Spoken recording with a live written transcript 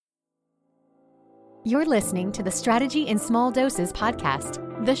You're listening to the Strategy in Small Doses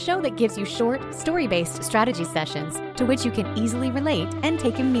podcast, the show that gives you short, story-based strategy sessions to which you can easily relate and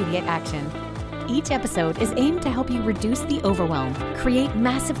take immediate action. Each episode is aimed to help you reduce the overwhelm, create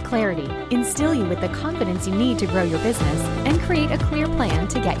massive clarity, instill you with the confidence you need to grow your business, and create a clear plan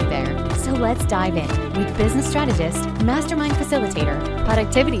to get you there. So let's dive in with business strategist, mastermind facilitator,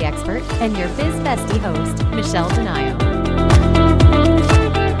 productivity expert, and your biz bestie host, Michelle Donaio.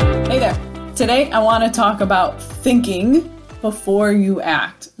 Hey there. Today, I want to talk about thinking before you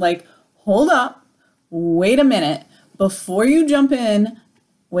act. Like, hold up, wait a minute, before you jump in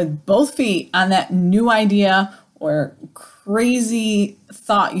with both feet on that new idea or crazy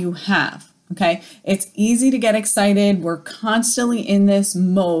thought you have, okay? It's easy to get excited. We're constantly in this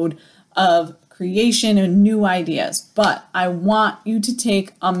mode of creation and new ideas, but I want you to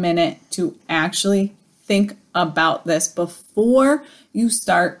take a minute to actually think about this before you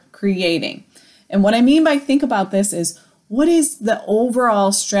start creating. And what I mean by think about this is, what is the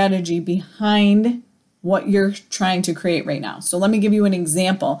overall strategy behind what you're trying to create right now? So let me give you an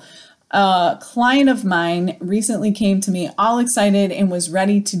example. A client of mine recently came to me all excited and was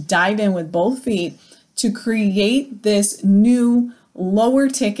ready to dive in with both feet to create this new lower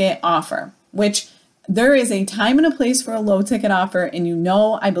ticket offer, which there is a time and a place for a low ticket offer, and you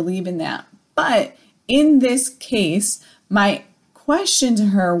know I believe in that. But in this case, my question to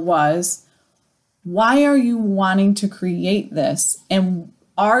her was, why are you wanting to create this? And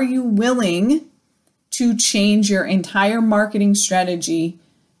are you willing to change your entire marketing strategy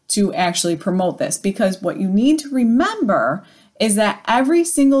to actually promote this? Because what you need to remember is that every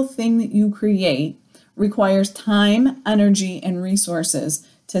single thing that you create requires time, energy, and resources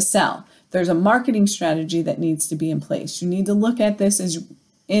to sell. There's a marketing strategy that needs to be in place. You need to look at this is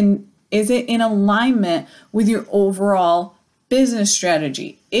it in alignment with your overall business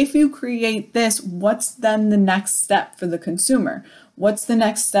strategy? If you create this, what's then the next step for the consumer? What's the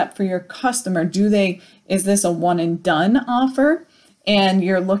next step for your customer? Is this a one and done offer and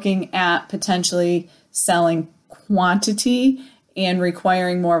you're looking at potentially selling quantity and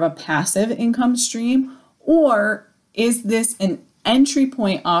requiring more of a passive income stream? Or is this an entry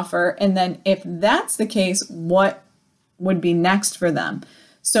point offer? And then if that's the case, what would be next for them?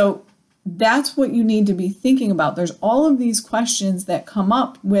 So that's what you need to be thinking about. There's all of these questions that come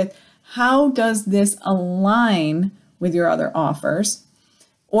up with, how does this align with your other offers?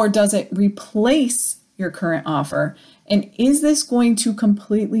 Or does it replace your current offer? And is this going to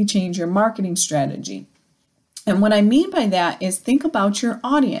completely change your marketing strategy? And what I mean by that is, think about your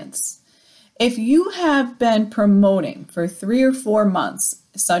audience. If you have been promoting for 3 or 4 months,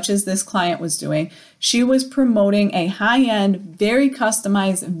 such as this client was doing, she was promoting a high-end, very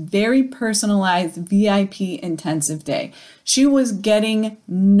customized, very personalized VIP intensive day. She was getting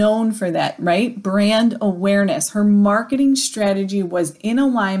known for that, right? Brand awareness. Her marketing strategy was in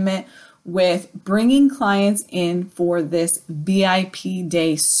alignment with bringing clients in for this VIP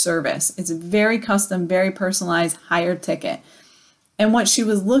day service. It's very custom, very personalized, higher ticket. And what she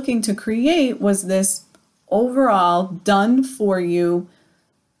was looking to create was this overall done for you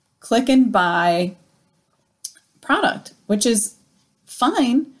click and buy product, which is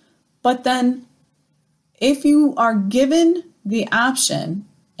fine. But then if you are given the option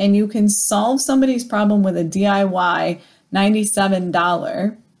and you can solve somebody's problem with a DIY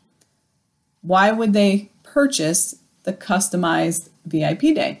 $97, why would they purchase the customized VIP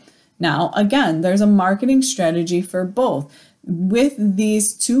day? Now, again, there's a marketing strategy for both. With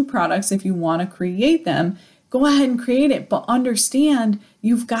these two products, if you want to create them, go ahead and create it, but understand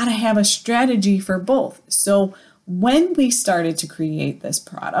you've got to have a strategy for both. So when we started to create this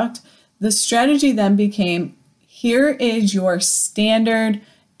product, the strategy then became, here is your standard,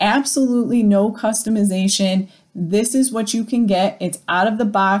 absolutely no customization. This is what you can get. It's out of the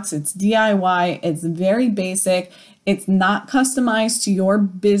box. It's DIY. It's very basic. It's not customized to your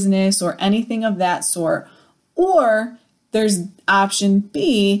business or anything of that sort. Or there's option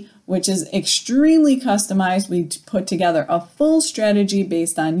B, which is extremely customized. We put together a full strategy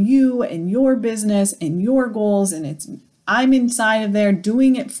based on you and your business and your goals. And I'm inside of there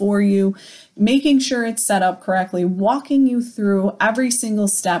doing it for you, making sure it's set up correctly, walking you through every single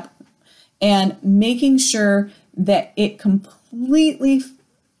step and making sure that it completely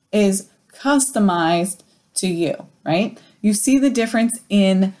is customized to you, right? You see the difference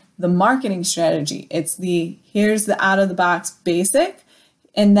in the marketing strategy. Here's the out of the box basic,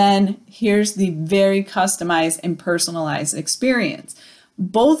 and then here's the very customized and personalized experience.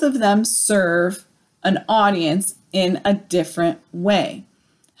 Both of them serve an audience in a different way.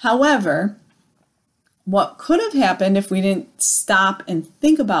 However, what could have happened if we didn't stop and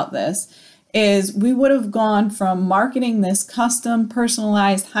think about this is we would have gone from marketing this custom,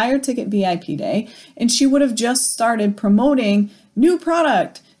 personalized, higher ticket VIP day, and she would have just started promoting new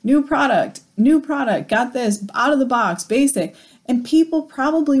product, got this out of the box, basic, and people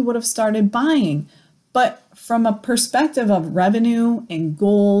probably would have started buying. But from a perspective of revenue and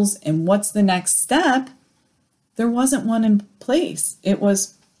goals and what's the next step, there wasn't one in place. It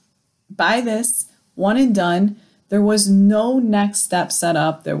was buy this, one and done. There was no next step set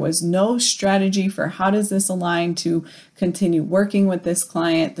up. There was no strategy for how does this align to continue working with this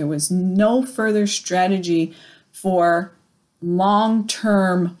client. There was no further strategy for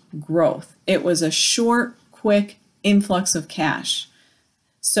long-term growth. It was a short, quick influx of cash.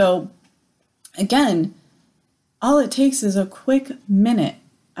 So again, all it takes is a quick minute.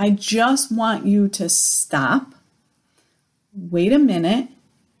 I just want you to stop, wait a minute,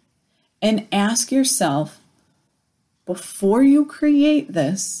 and ask yourself, before you create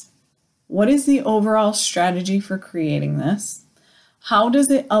this, what is the overall strategy for creating this? How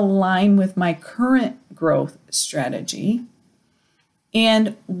does it align with my current growth strategy?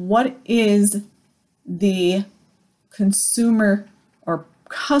 And what is the consumer or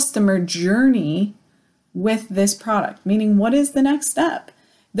customer journey with this product? Meaning, what is the next step?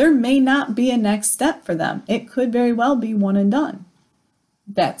 There may not be a next step for them. It could very well be one and done.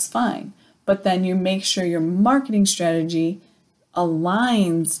 That's fine. But then you make sure your marketing strategy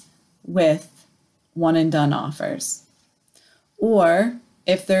aligns with one and done offers. Or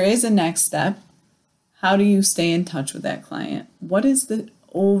if there is a next step, how do you stay in touch with that client? What is the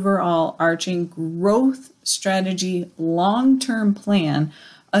overall arching growth strategy, long-term plan,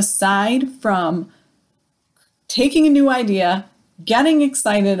 aside from taking a new idea, getting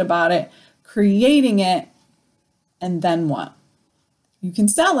excited about it, creating it, and then what? You can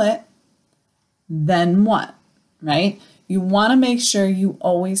sell it, then what, right? You want to make sure you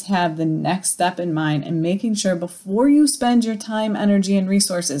always have the next step in mind and making sure before you spend your time, energy, and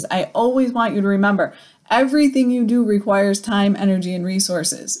resources, I always want you to remember, everything you do requires time, energy, and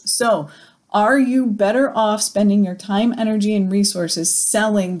resources. So are you better off spending your time, energy, and resources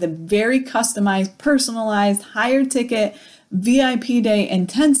selling the very customized, personalized, higher ticket VIP day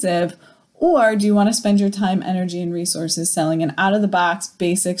intensive, or do you want to spend your time, energy, and resources selling an out-of-the-box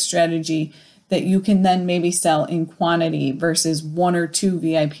basic strategy that you can then maybe sell in quantity versus 1 or 2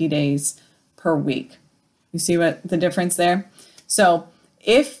 VIP days per week? You see what the difference there? So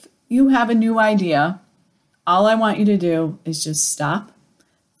if you have a new idea, all I want you to do is just stop,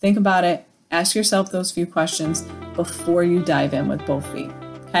 think about it, ask yourself those few questions before you dive in with both feet.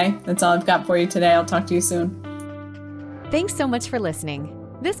 Okay, that's all I've got for you today. I'll talk to you soon. Thanks so much for listening.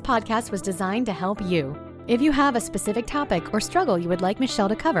 This podcast was designed to help you. If you have a specific topic or struggle you would like Michelle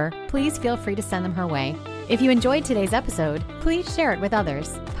to cover, please feel free to send them her way. If you enjoyed today's episode, please share it with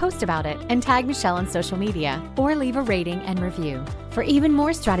others, post about it, and tag Michelle on social media, or leave a rating and review. For even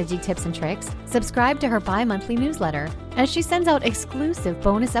more strategy tips and tricks, subscribe to her bi-monthly newsletter, as she sends out exclusive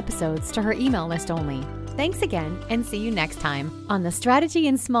bonus episodes to her email list only. Thanks again, and see you next time on the Strategy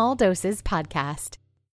in Small Doses podcast.